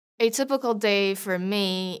A typical day for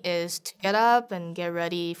me is to get up and get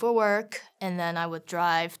ready for work, and then I would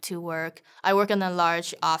drive to work. I work in a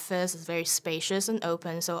large office, it's very spacious and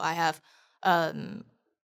open, so I have um,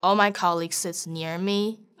 all my colleagues sits near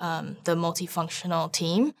me, the multifunctional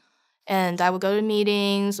team, and I would go to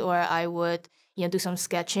meetings or I would do some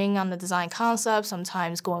sketching on the design concept.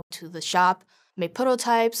 Sometimes going to the shop, make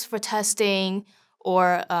prototypes for testing,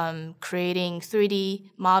 or creating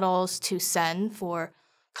 3D models to send for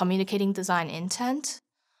communicating design intent.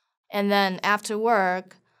 And then after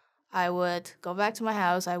work, I would go back to my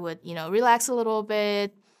house. I would, relax a little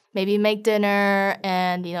bit, maybe make dinner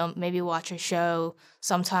and, maybe watch a show,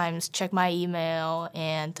 sometimes check my email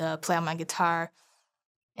and play on my guitar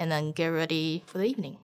and then get ready for the evening.